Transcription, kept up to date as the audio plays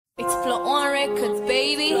Flow on records,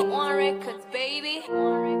 baby. Flow on records, baby.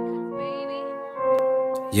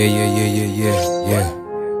 Yeah.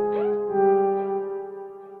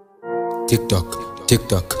 TiK TOK, TiK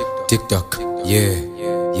TOK, TiK TOK, yeah.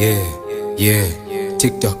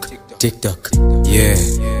 TiK TOK, TiK TOK, yeah.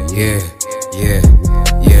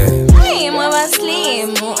 Ay, mueva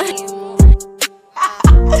slim.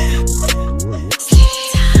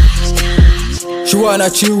 She wanna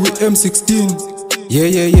chill with M16.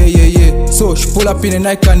 Yeah. So she pull up in a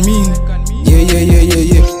Nike and mean. Yeah.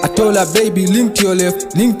 I told her, baby, link to your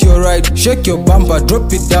left, link to your right. Shake your bumper,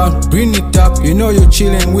 drop it down, bring it up. You know you're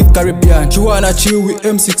chilling with Caribbean. She wanna chill with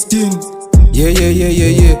M16.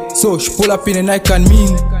 Yeah. So she pull up in a Nike and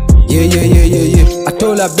mean. Yeah. I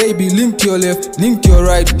told her, baby, link to your left, link to your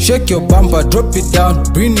right. Shake your bumper, drop it down,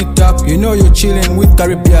 bring it up. You know you're chilling with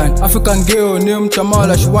Caribbean. African girl named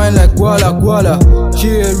Chamala, she whine like Guala.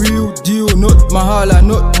 She a real deal, not Mahala.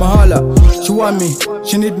 She want me,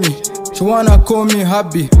 she need me. She wanna call me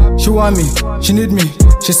happy. She want me, she need me.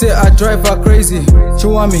 She say I drive her crazy. She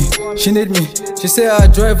want me, she need me. She say I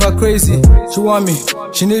drive her crazy. She want me,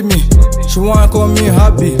 she need me. She wanna call me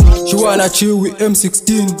happy. She wanna chill with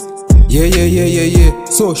M16. Yeah.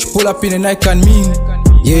 So she pull up in a Nike and mean.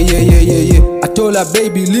 Yeah. I told her,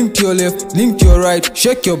 baby, link to your left, link to your right.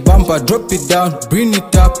 Shake your bumper, drop it down, bring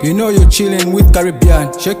it up. You know you're chilling with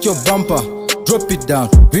Caribbean. Shake your bumper, drop it down,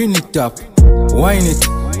 bring it up. Whine it.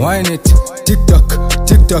 TiK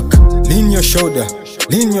TOK, lean your shoulder.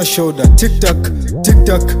 TiK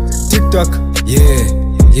TOK,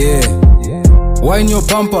 yeah. Whine your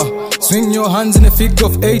bumper, swing your hands in a figure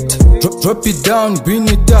of 8. Drop it down, bring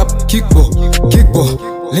it up.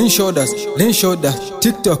 Kickball, lean shoulders.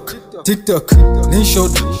 TiK TOK, lean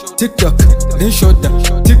shoulder. TiK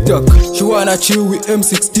TOK. She wanna chill with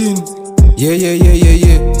M16.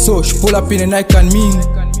 Yeah. So she pull up in a Nike and mean.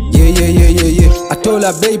 Yeah. I told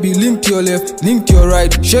her, baby, link to your left, link to your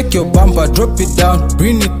right. Shake your bumper, drop it down,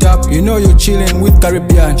 bring it up. You know you're chilling with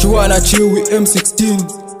Caribbean. She wanna chill with M16.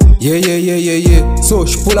 Yeah. So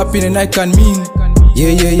she pull up in a Nike and mean.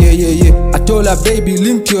 Yeah. I told her, baby,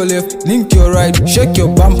 link to your left, link to your right. Shake your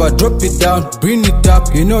bumper, drop it down, bring it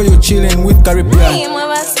up. You know you're chilling with Caribbean. Ay,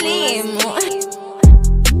 mueva slim.